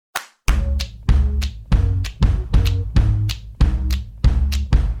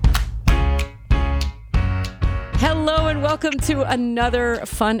Hello and welcome to another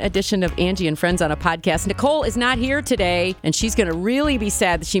fun edition of Angie and Friends on a Podcast. Nicole is not here today, and she's going to really be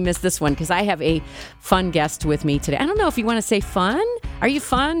sad that she missed this one because I have a fun guest with me today. I don't know if you want to say fun. Are you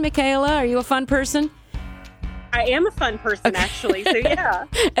fun, Micaella? Are you a fun person? I am a fun person, actually, so yeah.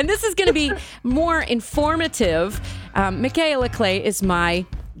 And this is going to be more informative. Micaella Clay is my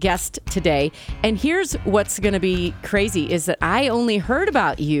guest today, and here's what's going to be crazy is that I only heard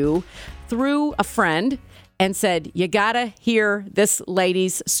about you through a friend and said, you gotta hear this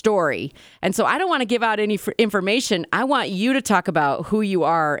lady's story. And so I don't want to give out any information. I want you to talk about who you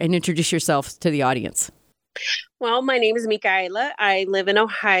are and introduce yourself to the audience. Well, my name is Micaella. I live in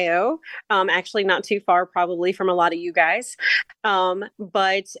Ohio, actually not too far probably from a lot of you guys.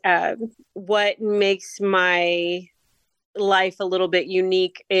 But what makes my life a little bit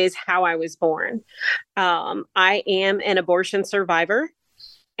unique is how I was born. I am an abortion survivor.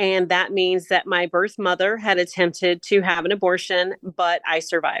 And that means that my birth mother had attempted to have an abortion, but I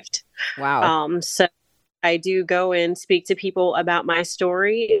survived. Wow. So I do go and speak to people about my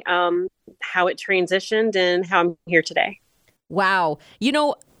story, how it transitioned and how I'm here today. Wow. You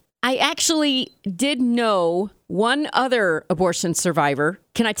know, I actually did know one other abortion survivor.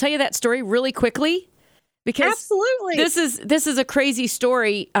 Can I tell you that story really quickly? Because absolutely, this is a crazy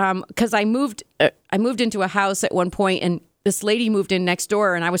story. Because I moved into a house at one point, and this lady moved in next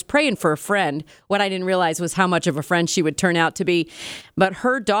door, and I was praying for a friend. What I didn't realize was how much of a friend she would turn out to be. But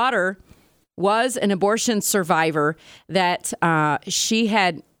her daughter was an abortion survivor that she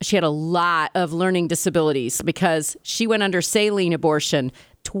had a lot of learning disabilities because she went under saline abortion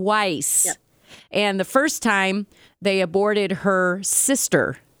twice. Yep. And the first time they aborted her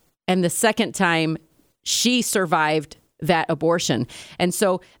sister, and the second time she survived that abortion. And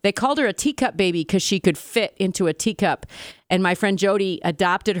so they called her a teacup baby because she could fit into a teacup. And my friend Jody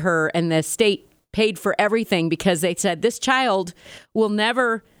adopted her, and the state paid for everything because they said this child will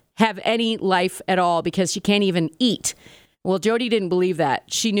never have any life at all because she can't even eat. Well, Jody didn't believe that.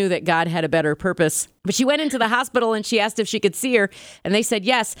 She knew that God had a better purpose. But she went into the hospital and she asked if she could see her, and they said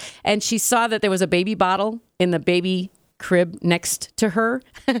yes. And she saw that there was a baby bottle in the baby crib next to her.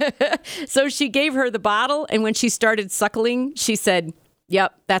 So she gave her the bottle, and when she started suckling, she said,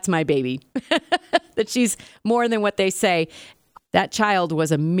 yep, that's my baby. That she's more than what they say. That child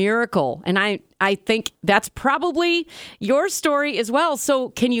was a miracle. And I think that's probably your story as well. So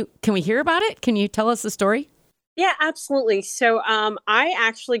can we hear about it? Can you tell us the story? Yeah, absolutely. So I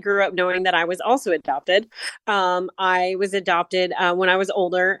actually grew up knowing that I was also adopted. I was adopted when I was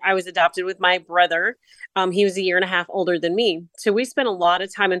older. I was adopted with my brother. He was a year and a half older than me. So we spent a lot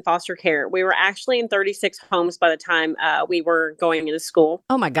of time in foster care. We were actually in 36 homes by the time we were going into school.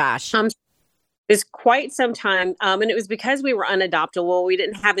 Oh, my gosh. It was quite some time. And it was because we were unadoptable. We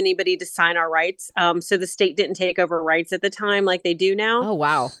didn't have anybody to sign our rights. So the state didn't take over rights at the time like they do now. Oh,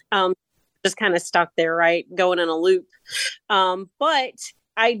 wow. Just kind of stuck there, right? Going in a loop. But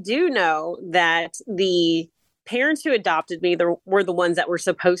I do know that the parents who adopted me were the ones that were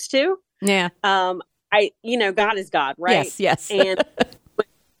supposed to. Yeah. God is God, right? Yes. And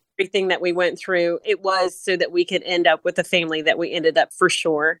everything that we went through, it was so that we could end up with the family that we ended up for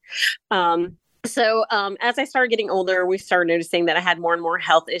sure. So as I started getting older, we started noticing that I had more and more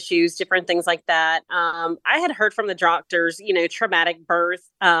health issues, different things like that. I had heard from the doctors, traumatic birth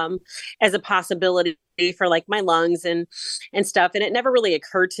as a possibility for like my lungs and stuff. And it never really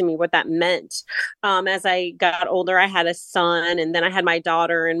occurred to me what that meant. As I got older, I had a son, and then I had my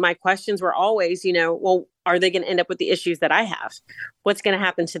daughter, and my questions were always, well, are they going to end up with the issues that I have? What's going to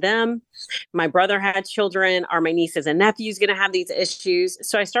happen to them? My brother had children. Are my nieces and nephews going to have these issues?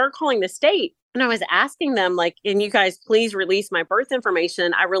 So I started calling the state, and I was asking them, like, can you guys please release my birth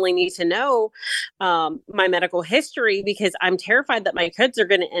information? I really need to know my medical history because I'm terrified that my kids are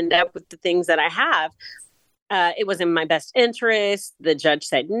going to end up with the things that I have. It was in my best interest. The judge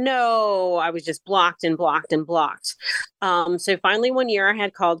said no. I was just blocked and blocked and blocked. So finally one year I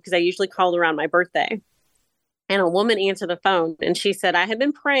had called, because I usually called around my birthday. And a woman answered the phone, and she said, I had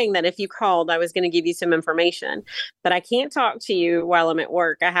been praying that if you called, I was going to give you some information, but I can't talk to you while I'm at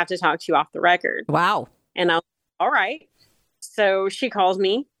work. I have to talk to you off the record. Wow. And I was all right. So she calls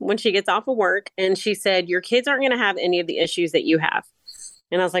me when she gets off of work, and she said, your kids aren't going to have any of the issues that you have.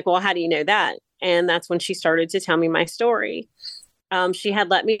 And I was like, well, how do you know that? And that's when she started to tell me my story. She had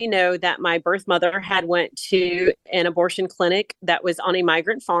let me know that my birth mother had went to an abortion clinic that was on a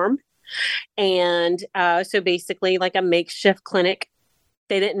migrant farm. And so basically like a makeshift clinic.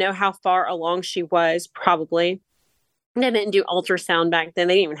 They didn't know how far along she was, probably. They didn't do ultrasound back then.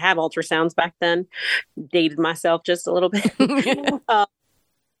 They didn't even have ultrasounds back then. Dated myself just a little bit.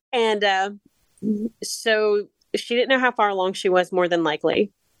 So she didn't know how far along she was, more than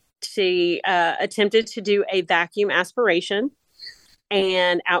likely. She attempted to do a vacuum aspiration,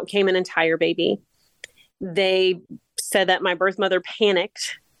 and out came an entire baby. They said that my birth mother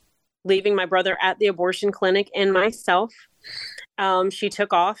panicked, leaving my brother at the abortion clinic and myself. She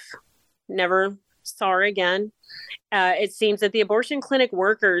took off, never saw her again. It seems that the abortion clinic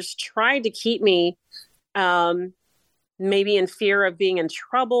workers tried to keep me maybe in fear of being in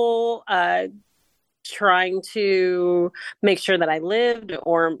trouble, trying to make sure that I lived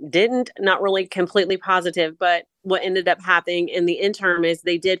or didn't. Not really completely positive, but what ended up happening in the interim is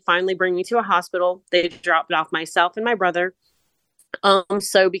they did finally bring me to a hospital. They dropped off myself and my brother.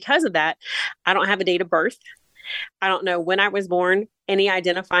 So because of that, I don't have a date of birth. I don't know when I was born, any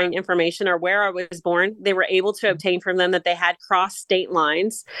identifying information or where I was born. They were able to obtain from them that they had crossed state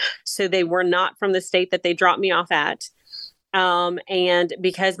lines. So they were not from the state that they dropped me off at. And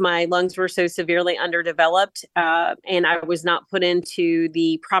because my lungs were so severely underdeveloped, and I was not put into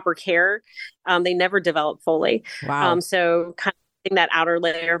the proper care, they never developed fully. Wow. So kind of that outer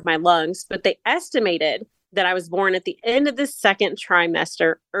layer of my lungs, but they estimated that I was born at the end of the second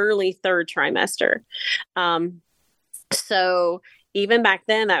trimester, early third trimester. So even back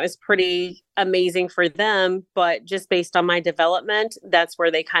then, that was pretty amazing for them. But just based on my development, that's where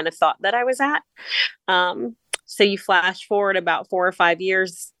they kind of thought that I was at. So you flash forward about 4 or 5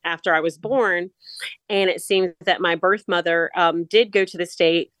 years after I was born, and it seems that my birth mother did go to the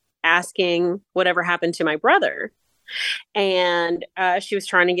state asking whatever happened to my brother. And she was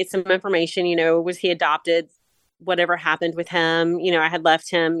trying to get some information, was he adopted, whatever happened with him. I had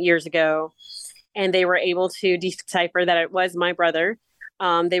left him years ago, and they were able to decipher that it was my brother.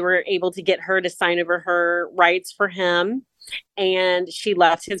 They were able to get her to sign over her rights for him, and she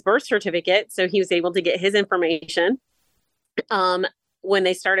left his birth certificate, so he was able to get his information. When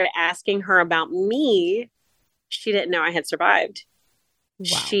they started asking her about me, she didn't know I had survived. Wow.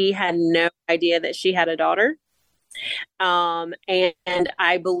 She had no idea that she had a daughter. And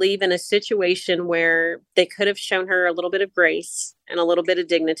I believe in a situation where they could have shown her a little bit of grace and a little bit of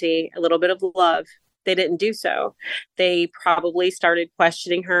dignity, a little bit of love. They didn't do so. They probably started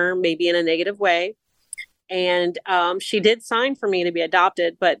questioning her, maybe in a negative way. And she did sign for me to be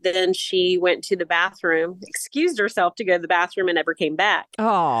adopted, but then she went to the bathroom, excused herself to go to the bathroom, and never came back.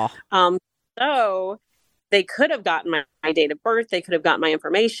 Oh. So they could have gotten my date of birth. They could have gotten my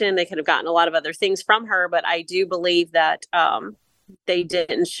information. They could have gotten a lot of other things from her. But I do believe that they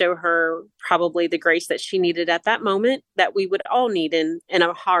didn't show her probably the grace that she needed at that moment, that we would all need in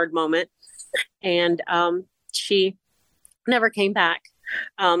a hard moment. And she never came back.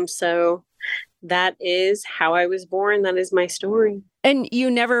 So that is how I was born. That is my story. And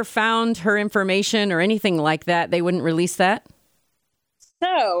you never found her information or anything like that? They wouldn't release that?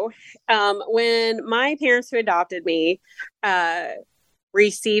 So when my parents who adopted me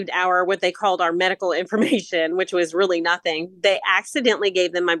received what they called our medical information, which was really nothing, they accidentally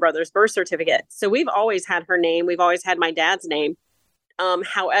gave them my brother's birth certificate. So we've always had her name. We've always had my dad's name.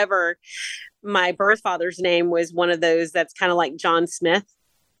 However, my birth father's name was one of those that's kind of like John Smith.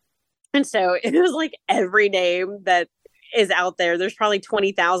 And so it was like every name that is out there. There's probably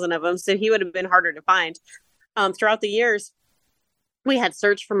 20,000 of them. So he would have been harder to find. Throughout the years, we had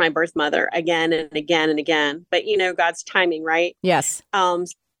searched for my birth mother again and again and again. But, God's timing, right? Yes.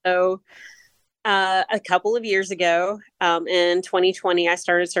 So a couple of years ago, in 2020, I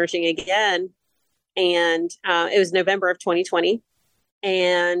started searching again. And it was November of 2020.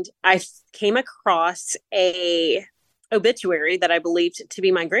 And I came across a obituary that I believed to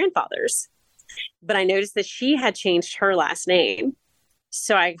be my grandfather's, but I noticed that she had changed her last name.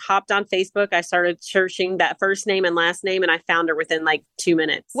 So I hopped on Facebook. I started searching that first name and last name, and I found her within like 2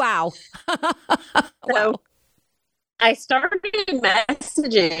 minutes. Wow. So I started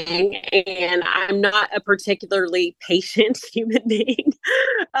messaging, and I'm not a particularly patient human being.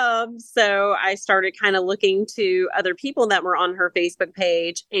 So I started kind of looking to other people that were on her Facebook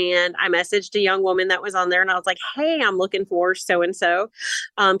page, and I messaged a young woman that was on there, and I was like, hey, I'm looking for so-and-so.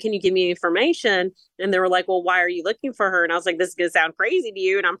 Can you give me information? And they were like, well, why are you looking for her? And I was like, this is going to sound crazy to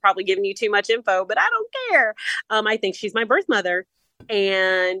you, and I'm probably giving you too much info, but I don't care. I think she's my birth mother.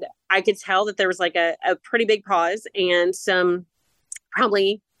 And I could tell that there was like a pretty big pause and some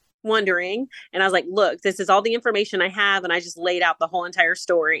probably wondering. And I was like, look, this is all the information I have. And I just laid out the whole entire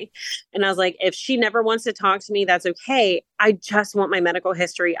story. And I was like, if she never wants to talk to me, that's okay. I just want my medical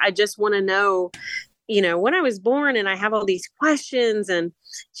history. I just want to know, when I was born, and I have all these questions. And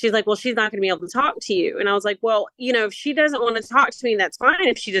she's like, well, she's not going to be able to talk to you. And I was like, well, if she doesn't want to talk to me, that's fine.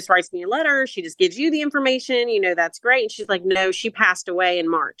 If she just writes me a letter, she just gives you the information, that's great. And she's like, no, she passed away in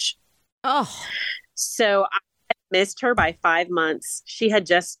March. Oh, so I missed her by 5 months. She had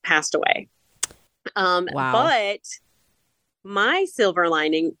just passed away. Wow. But my silver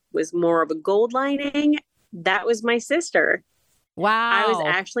lining was more of a gold lining. That was my sister. Wow. I was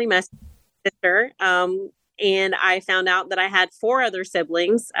actually my sister. And I found out that I had 4 other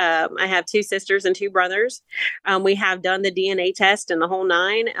siblings. I have 2 sisters and 2 brothers. We have done the DNA test and the whole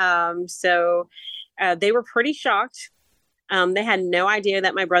 9. So they were pretty shocked. They had no idea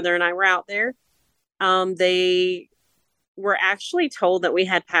that my brother and I were out there. They were actually told that we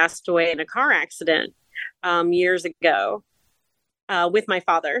had passed away in a car accident years ago with my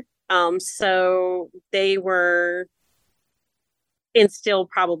father. So they were, and still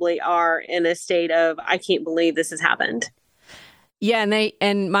probably are, in a state of, I can't believe this has happened. Yeah,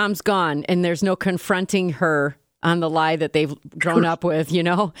 and mom's gone, and there's no confronting her on the lie that they've grown up with,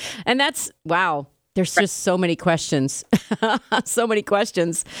 And that's, wow, there's just so many questions. So many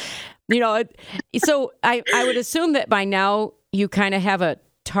questions. So I would assume that by now you kind of have a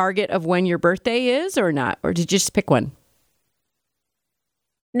target of when your birthday is, or not? Or did you just pick one?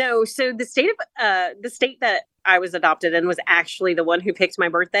 No, so the state that I was adopted in was actually the one who picked my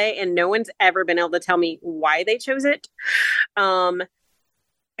birthday, and no one's ever been able to tell me why they chose it.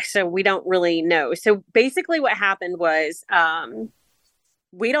 So we don't really know. So basically what happened was,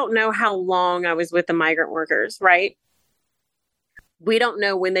 we don't know how long I was with the migrant workers, right? We don't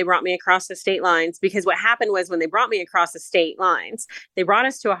know when they brought me across the state lines, because what happened was when they brought me across the state lines, they brought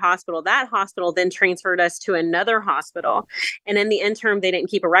us to a hospital. That hospital then transferred us to another hospital. And in the interim, they didn't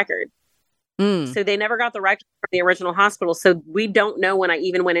keep a record. So they never got the record from the original hospital. So we don't know when I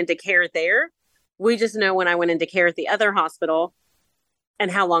even went into care there. We just know when I went into care at the other hospital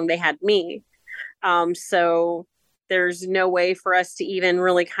and how long they had me. So there's no way for us to even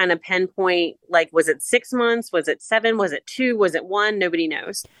really kind of pinpoint, like, was it 6 months? Was it 7? Was it 2? Was it 1? Nobody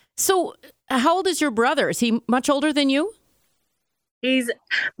knows. So how old is your brother? Is he much older than you? He's,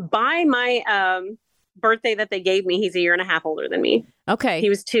 by my birthday that they gave me, he's 1.5 years older than me. Okay. He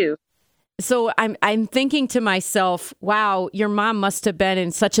was 2. So I'm thinking to myself, wow, your mom must have been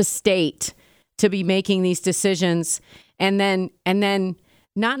in such a state to be making these decisions, and then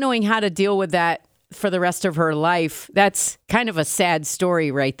not knowing how to deal with that for the rest of her life. That's kind of a sad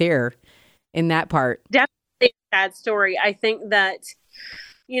story right there in that part. Definitely a sad story. I think that,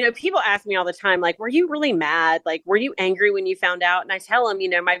 people ask me all the time, like, were you really mad? Like, were you angry when you found out? And I tell them,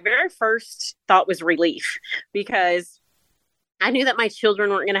 my very first thought was relief, because I knew that my children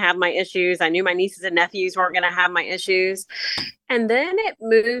weren't going to have my issues. I knew my nieces and nephews weren't going to have my issues. And then it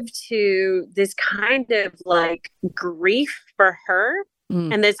moved to this kind of like grief for her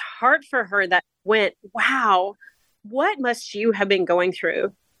and this heart for her that went, wow, what must you have been going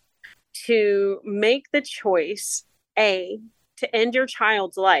through to make the choice, A, to end your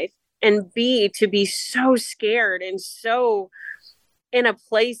child's life, and B, to be so scared and so in a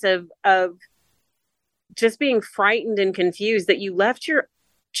place of just being frightened and confused that you left your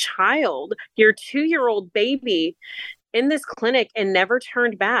child, your 2-year-old baby, in this clinic and never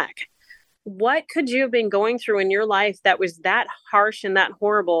turned back. What could you have been going through in your life that was that harsh and that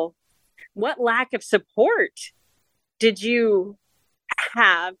horrible? What lack of support did you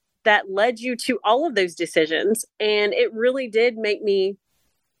have that led you to all of those decisions? And it really did make me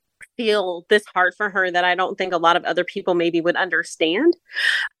feel this hard for her that I don't think a lot of other people maybe would understand.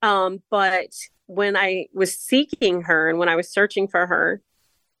 But when I was seeking her and when I was searching for her,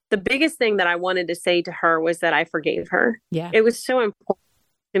 the biggest thing that I wanted to say to her was that I forgave her. Yeah. It was so important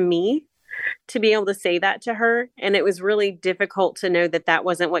to me to be able to say that to her. And it was really difficult to know that that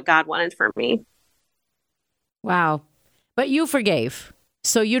wasn't what God wanted for me. Wow. But you forgave,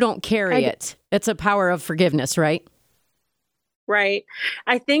 so you don't carry it. It's a power of forgiveness, right? Right.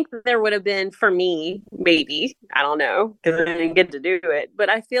 I think there would have been, for me, maybe, I don't know, because I didn't get to do it, but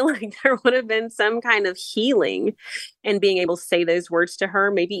I feel like there would have been some kind of healing in being able to say those words to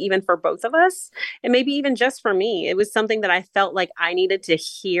her, maybe even for both of us, and maybe even just for me. It was something that I felt like I needed to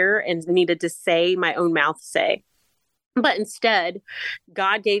hear and needed to say, my own mouth say. But instead,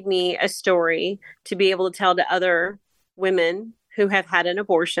 God gave me a story to be able to tell to other women who have had an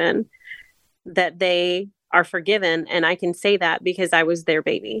abortion that they are forgiven. And I can say that because I was their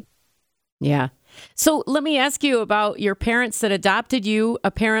baby. Yeah. So let me ask you about your parents that adopted you.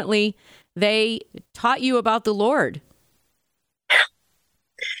 Apparently, they taught you about the Lord.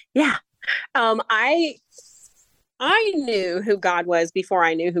 Yeah. I knew who God was before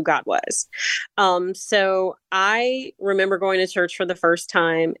I knew who God was. So I remember going to church for the first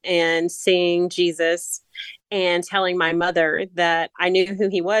time and seeing Jesus and telling my mother that I knew who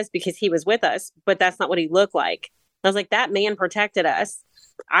he was because he was with us, but that's not what he looked like. I was like, that man protected us.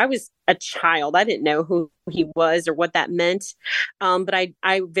 I was a child. I didn't know who he was or what that meant. But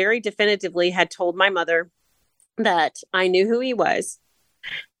I very definitively had told my mother that I knew who he was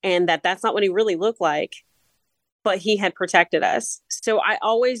and that that's not what he really looked like, but he had protected us. So I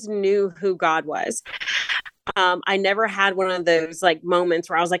always knew who God was. I never had one of those like moments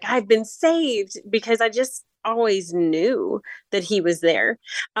where I was like, I've been saved, because I just always knew that he was there.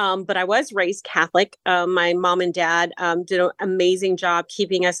 But I was raised Catholic. My mom and dad did an amazing job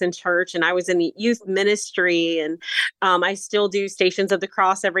keeping us in church, and I was in the youth ministry, and I still do Stations of the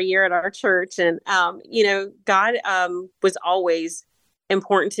Cross every year at our church. And, God was always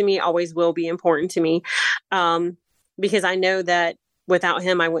important to me, always will be important to me, because I know that without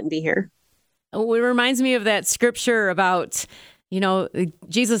him, I wouldn't be here. Oh, it reminds me of that scripture about,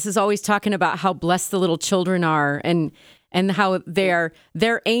 Jesus is always talking about how blessed the little children are and how they're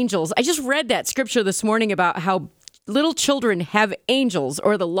angels. I just read that scripture this morning about how little children have angels,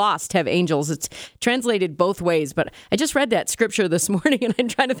 or the lost have angels. It's translated both ways, but I just read that scripture this morning and I'm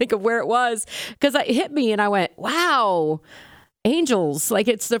trying to think of where it was, because it hit me and I went, wow, angels. Like,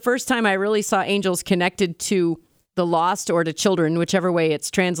 it's the first time I really saw angels connected to the lost or to children, whichever way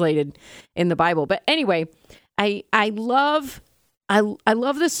it's translated in the Bible. But anyway, I love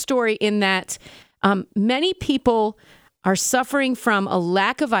this story in that many people are suffering from a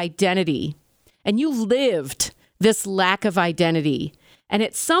lack of identity, and you lived this lack of identity. And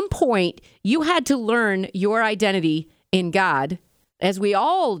at some point, you had to learn your identity in God, as we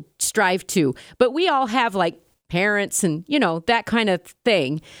all strive to. But we all have like parents and, that kind of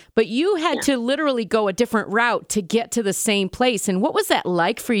thing. But you had to literally go a different route to get to the same place. And what was that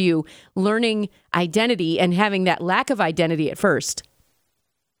like for you, learning identity and having that lack of identity at first?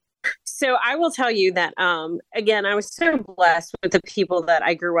 So I will tell you that, again, I was so blessed with the people that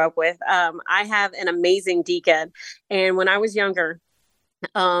I grew up with. I have an amazing deacon. And when I was younger,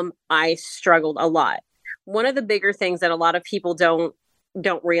 I struggled a lot. One of the bigger things that a lot of people don't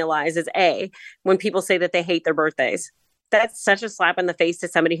realize is when people say that they hate their birthdays. That's such a slap in the face to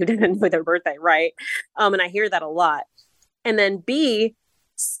somebody who didn't know their birthday, right? And I hear that a lot. And then B,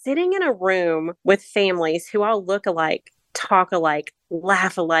 sitting in a room with families who all look alike, talk alike,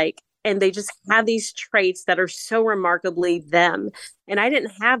 laugh alike, and they just have these traits that are so remarkably them. And I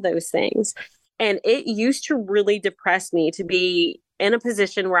didn't have those things. And it used to really depress me to be in a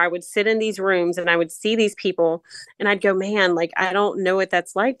position where I would sit in these rooms and I would see these people and I'd go, man, like, I don't know what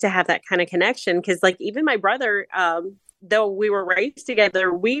that's like to have that kind of connection. Cause like even my brother, though we were raised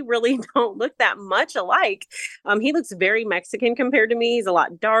together, we really don't look that much alike. He looks very Mexican compared to me. He's a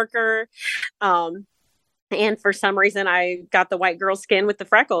lot darker. And for some reason I got the white girl skin with the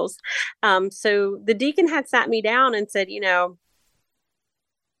freckles. So the deacon had sat me down and said,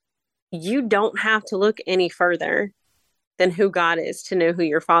 you don't have to look any further than who God is to know who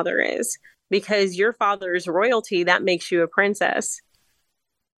your father is, because your father is royalty. That makes you a princess,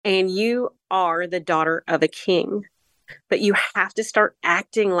 and you are the daughter of a king, but you have to start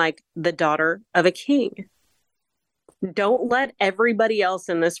acting like the daughter of a king. Don't let everybody else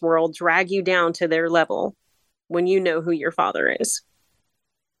in this world drag you down to their level when you know who your father is.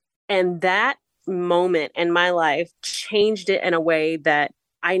 And that moment in my life changed it in a way that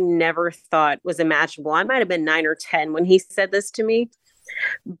I never thought was imaginable. I might have been 9 or 10 when he said this to me,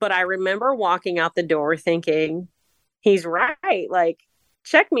 but I remember walking out the door thinking, he's right. Like,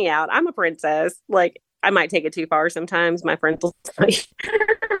 check me out. I'm a princess. Like, I might take it too far sometimes. My friends will tell you.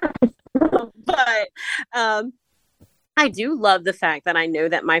 But I do love the fact that I know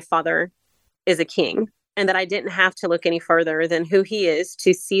that my father is a king, and that I didn't have to look any further than who he is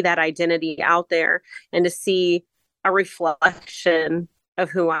to see that identity out there and to see a reflection of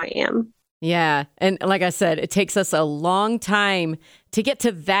who I am. Yeah. And like I said, it takes us a long time to get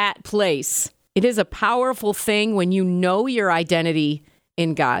to that place. It is a powerful thing when you know your identity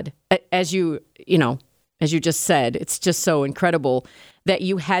in God. As you just said, it's just so incredible that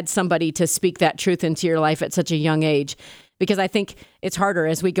you had somebody to speak that truth into your life at such a young age. Because I think it's harder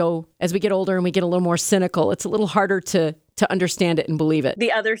as we get older and we get a little more cynical. It's a little harder to understand it and believe it.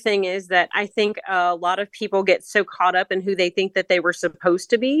 The other thing is that I think a lot of people get so caught up in who they think that they were supposed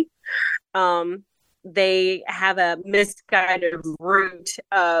to be. They have a misguided route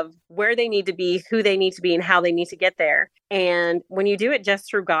of where they need to be, who they need to be, and how they need to get there. And when you do it just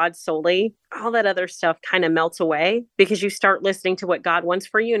through God solely, all that other stuff kind of melts away, because you start listening to what God wants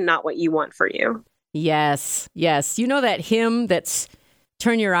for you and not what you want for you. Yes. You know that hymn that's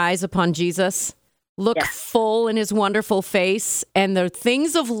 "Turn Your Eyes Upon Jesus"? Look full in his wonderful face, and the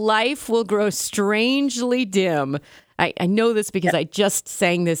things of life will grow strangely dim. I know this because I just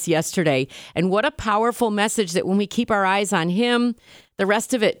sang this yesterday. And what a powerful message that when we keep our eyes on him, the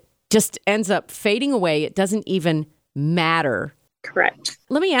rest of it just ends up fading away. It doesn't even matter. Correct.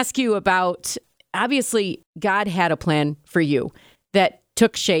 Let me ask you about, obviously, God had a plan for you that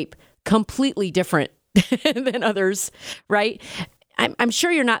took shape completely different than others, right? I'm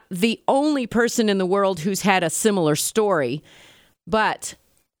sure you're not the only person in the world who's had a similar story, but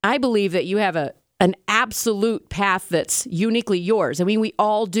I believe that you have an absolute path that's uniquely yours. I mean, we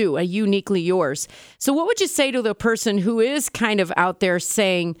all do, a uniquely yours. So what would you say to the person who is kind of out there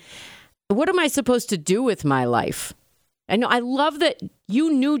saying, what am I supposed to do with my life? I know I love that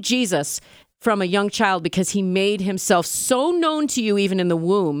you knew Jesus from a young child because he made himself so known to you even in the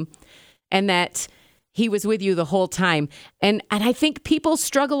womb, and that he was with you the whole time. And I think people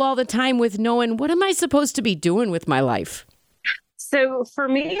struggle all the time with knowing, what am I supposed to be doing with my life? So for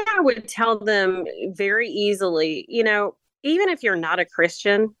me, I would tell them very easily, even if you're not a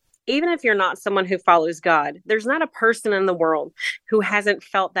Christian, even if you're not someone who follows God, there's not a person in the world who hasn't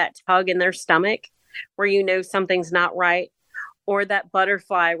felt that tug in their stomach where something's not right, or that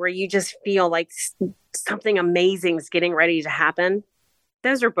butterfly where you just feel like something amazing is getting ready to happen.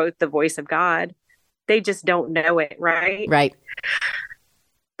 Those are both the voice of God. They just don't know it, right? Right.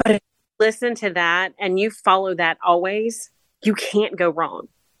 But if you listen to that and you follow that always, you can't go wrong.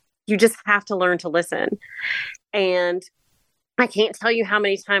 You just have to learn to listen. And I can't tell you how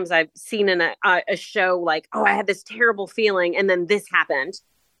many times I've seen in a show like, oh, I had this terrible feeling and then this happened.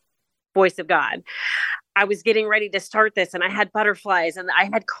 Voice of God. I was getting ready to start this and I had butterflies and I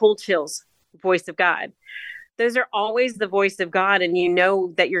had cold chills. Voice of God. Those are always the voice of God, and you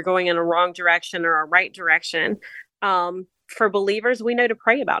know that you're going in a wrong direction or a right direction. For believers, we know to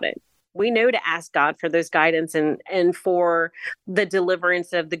pray about it. We know to ask God for those guidance and for the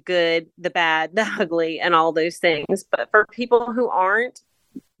deliverance of the good, the bad, the ugly, and all those things. But for people who aren't,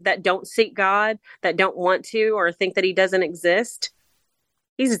 that don't seek God, that don't want to, or think that he doesn't exist,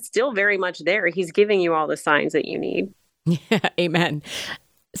 he's still very much there. He's giving you all the signs that you need. Yeah, amen.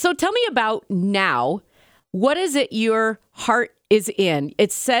 So tell me about now. What is it your heart is in?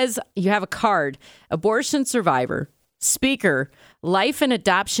 It says you have a card, abortion survivor, speaker, life and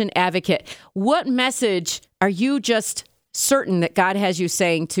adoption advocate. What message are you just certain that God has you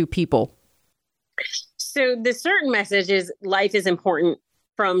saying to people? So the certain message is life is important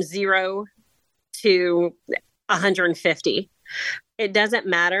from 0 to 150. It doesn't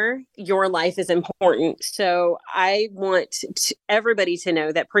matter. Your life is important. So I want everybody to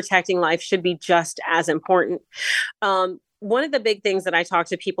know that protecting life should be just as important. One of the big things that I talk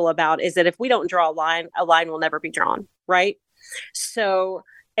to people about is that if we don't draw a line will never be drawn, right? So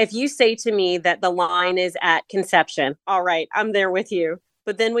if you say to me that the line is at conception, all right, I'm there with you.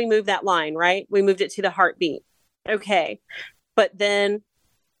 But then we move that line, right? We moved it to the heartbeat. Okay. But then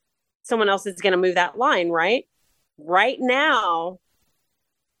someone else is going to move that line, right? Right now,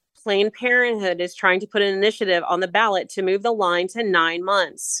 Planned Parenthood is trying to put an initiative on the ballot to move the line to 9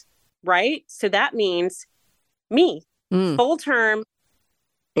 months, right? So that means me, full term,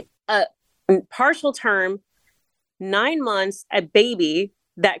 partial term, 9 months, a baby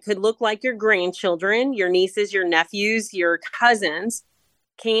that could look like your grandchildren, your nieces, your nephews, your cousins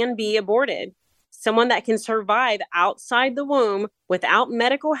can be aborted. Someone that can survive outside the womb without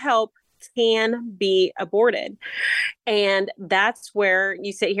medical help can be aborted. And that's where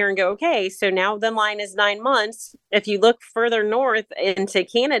you sit here and go, okay, so now the line is 9 months. If you look further north into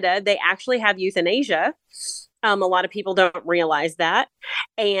Canada, they actually have euthanasia. A lot of people don't realize that.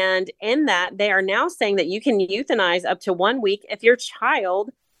 And in that, they are now saying that you can euthanize up to 1 week if your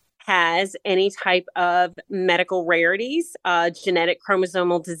child has any type of medical rarities, genetic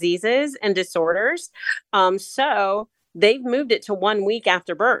chromosomal diseases and disorders. So they've moved it to 1 week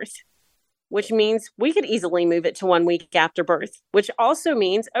after birth, which means we could easily move it to 1 week after birth, which also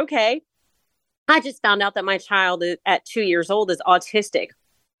means, okay, I just found out that my child at 2 years old is autistic.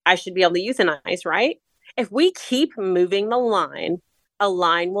 I should be able to euthanize, right? If we keep moving the line, a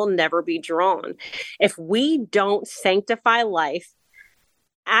line will never be drawn. If we don't sanctify life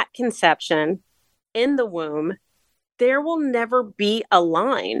at conception, in the womb, there will never be a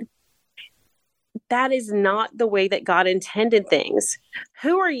line. That is not the way that God intended things.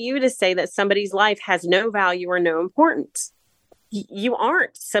 Who are you to say that somebody's life has no value or no importance? You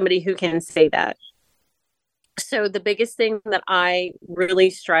aren't somebody who can say that. So the biggest thing that I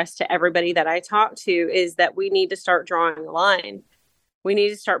really stress to everybody that I talk to is that we need to start drawing a line. We need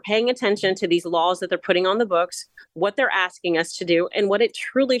to start paying attention to these laws that they're putting on the books, what they're asking us to do, and what it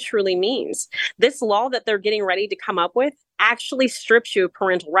truly, truly means. This law that they're getting ready to come up with actually strips you of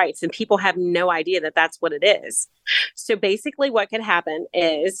parental rights, and people have no idea that that's what it is. So basically, what could happen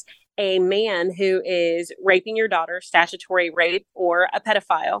is a man who is raping your daughter, statutory rape, or a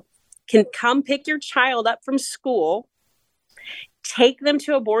pedophile, can come pick your child up from school, take them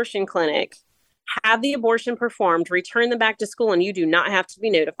to abortion clinic, have the abortion performed, return them back to school, and you do not have to be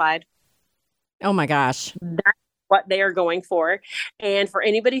notified. Oh my gosh. That's what they are going for. And for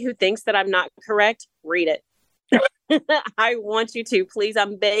anybody who thinks that I'm not correct, read it. I want you to, please,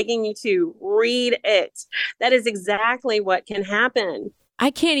 I'm begging you to read it. That is exactly what can happen.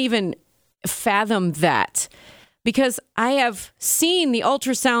 I can't even fathom that, because I have seen the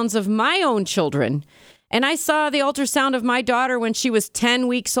ultrasounds of my own children. And I saw the ultrasound of my daughter when she was 10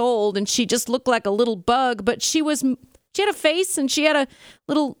 weeks old, and she just looked like a little bug, but she had a face and she had a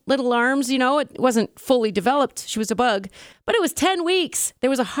little arms, it wasn't fully developed. She was a bug, but it was 10 weeks. There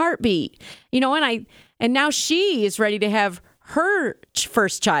was a heartbeat, and now she is ready to have her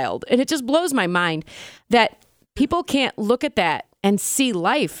first child. And it just blows my mind that people can't look at that and see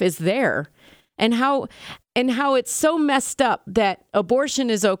life is there, and how it's so messed up that abortion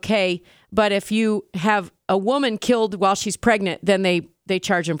is okay, but if you have a woman killed while she's pregnant, then they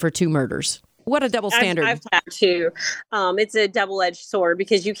charge them for 2 murders. What a double standard. I've had to. It's a double-edged sword,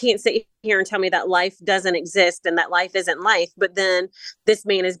 because you can't sit here and tell me that life doesn't exist and that life isn't life, but then this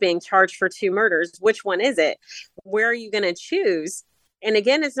man is being charged for 2 murders. Which one is it? Where are you going to choose? And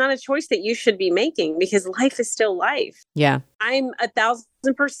again, it's not a choice that you should be making, because life is still life. Yeah. I'm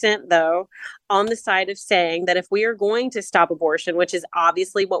 1,000% though on the side of saying that if we are going to stop abortion, which is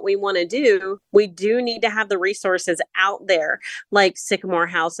obviously what we want to do, we do need to have the resources out there, like Sycamore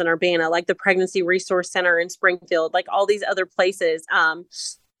House in Urbana, like the Pregnancy Resource Center in Springfield, like all these other places,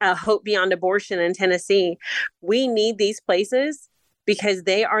 Hope Beyond Abortion in Tennessee. We need these places, because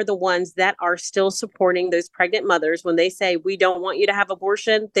they are the ones that are still supporting those pregnant mothers. When they say, we don't want you to have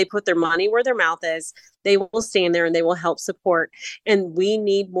abortion, they put their money where their mouth is. They will stand there and they will help support. And we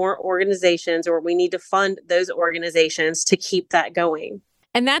need more organizations, or we need to fund those organizations to keep that going.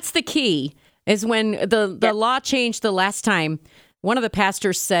 And that's the key, is when the law changed the last time, one of the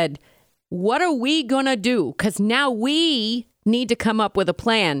pastors said, what are we going to do? Because now we need to come up with a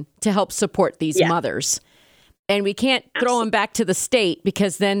plan to help support these mothers. And we can't throw them back to the state,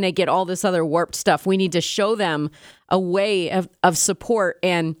 because then they get all this other warped stuff. We need to show them a way of support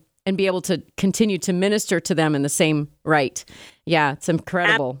and be able to continue to minister to them in the same right. Yeah, it's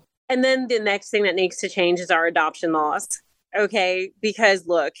incredible. And then the next thing that needs to change is our adoption laws. Okay, because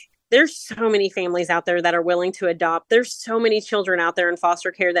look, there's so many families out there that are willing to adopt. There's so many children out there in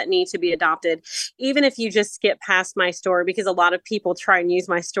foster care that need to be adopted. Even if you just skip past my story, because a lot of people try and use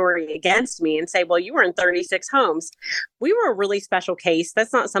my story against me and say, well, you were in 36 homes. We were a really special case.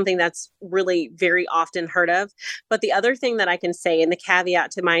 That's not something that's really very often heard of. But the other thing that I can say, and the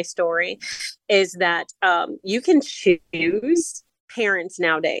caveat to my story, is that you can choose parents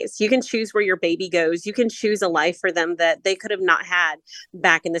nowadays. You can choose where your baby goes. You can choose a life for them that they could have not had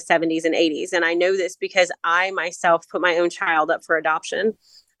back in the 70s and 80s. And I know this because I myself put my own child up for adoption.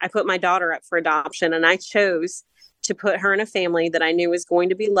 I put my daughter up for adoption, and I chose to put her in a family that I knew was going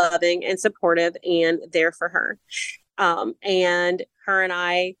to be loving and supportive and there for her. And her and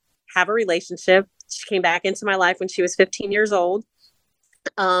I have a relationship. She came back into my life when she was 15 years old.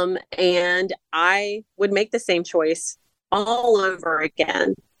 And I would make the same choice all over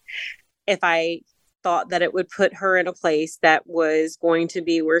again if I thought that it would put her in a place that was going to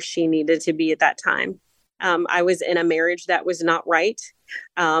be where she needed to be at that time. I was in a marriage that was not right,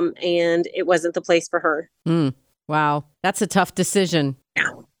 and it wasn't the place for her. Wow. That's a tough decision.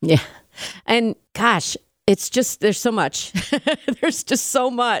 Yeah. And gosh, it's just, there's so much. There's just so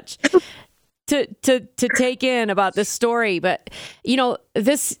much to take in about this story. But,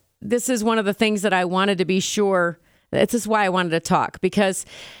 this is one of the things that I wanted to be sure. This is why I wanted to talk, because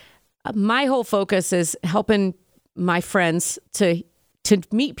my whole focus is helping my friends to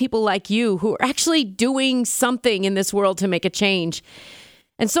meet people like you who are actually doing something in this world to make a change.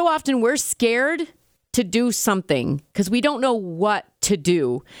 And so often we're scared to do something because we don't know what to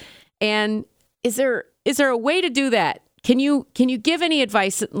do. And is there a way to do that? Can you give any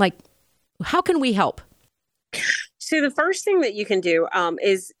advice? Like, how can we help? So the first thing that you can do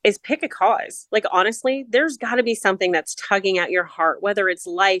is pick a cause. Like, honestly, there's got to be something that's tugging at your heart, whether it's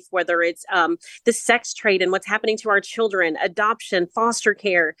life, whether it's the sex trade and what's happening to our children, adoption, foster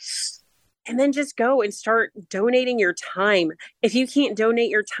care. And then just go and start donating your time. If you can't donate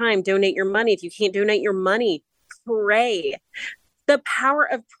your time, donate your money. If you can't donate your money, pray. The power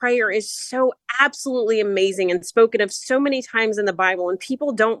of prayer is so absolutely amazing and spoken of so many times in the Bible. And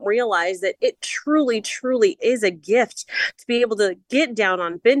people don't realize that it truly, truly is a gift to be able to get down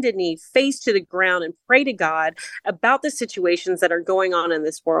on bended knee, face to the ground, and pray to God about the situations that are going on in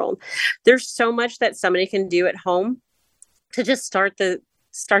this world. There's so much that somebody can do at home to just start the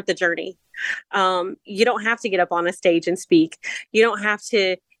journey. You don't have to get up on a stage and speak. You don't have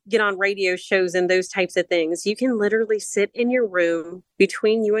to get on radio shows and those types of things. You can literally sit in your room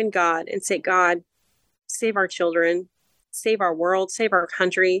between you and God and say, God, save our children, save our world, save our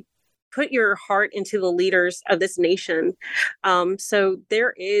country. Put your heart into the leaders of this nation. So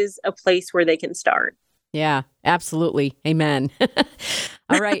there is a place where they can start. Yeah, absolutely. Amen.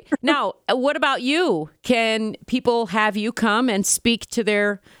 All right. Now, what about you? Can people have you come and speak to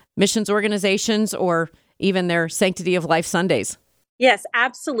their missions organizations or even their Sanctity of Life Sundays? Yes,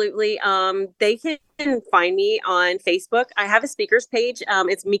 absolutely. They can find me on Facebook. I have a speakers page.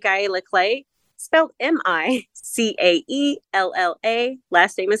 It's Micaella Clay, spelled Micaella.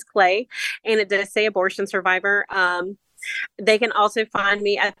 Last name is Clay, and it does say abortion survivor. They can also find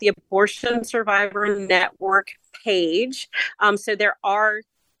me at the Abortion Survivor Network page. So there are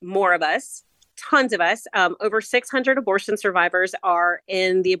more of us. Tons of us. Over 600 abortion survivors are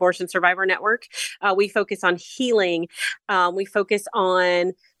in the Abortion Survivor Network. We focus on healing. We focus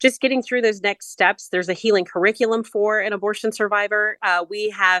on just getting through those next steps. There's a healing curriculum for an abortion survivor.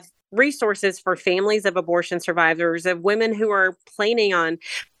 We have resources for families of abortion survivors, of women who are planning on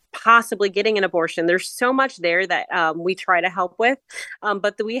possibly getting an abortion. There's so much there that we try to help with.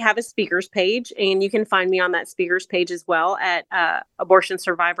 But we have a speakers page, and you can find me on that speakers page as well at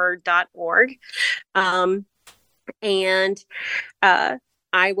abortionsurvivor.org. And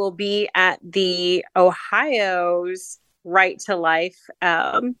I will be at the Ohio's Right to Life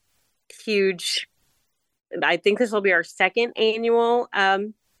huge. I think this will be our second annual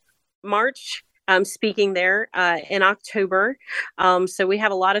march. Speaking there in October. So we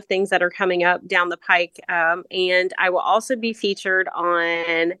have a lot of things that are coming up down the pike. And I will also be featured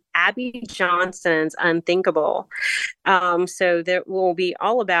on Abby Johnson's Unthinkable. So that will be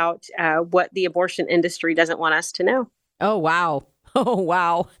all about what the abortion industry doesn't want us to know. Oh, wow. Oh,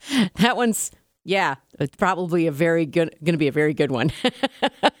 wow. That one's, yeah, it's probably going to be a very good one.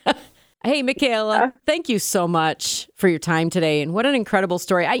 Hey, Micaella, thank you so much for your time today. And what an incredible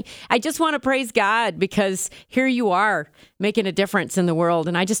story. I just want to praise God because here you are making a difference in the world.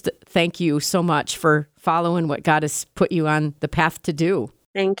 And I just thank you so much for following what God has put you on the path to do.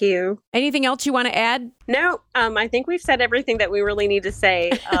 Thank you. Anything else you want to add? No, I think we've said everything that we really need to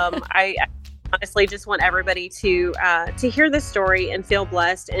say. I honestly just want everybody to hear this story and feel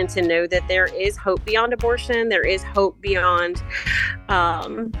blessed and to know that there is hope beyond abortion. There is hope beyond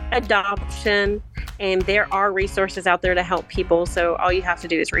adoption, and there are resources out there to help people. So all you have to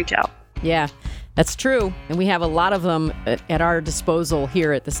do is reach out. Yeah, that's true. And we have a lot of them at our disposal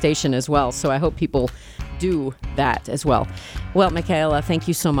here at the station as well. So I hope people do that as well. Well, Micaella, thank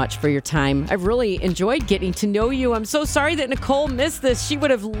you so much for your time. I've really enjoyed getting to know you. I'm so sorry that Nicole missed this. She would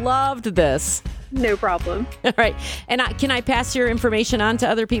have loved this. No problem. All right. And can I pass your information on to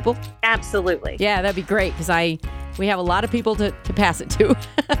other people? Absolutely. Yeah, that'd be great because we have a lot of people to pass it to.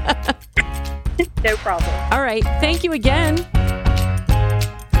 No problem. All right. Thank you again.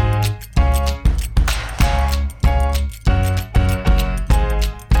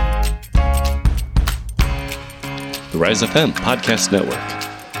 The Rise FM Podcast Network.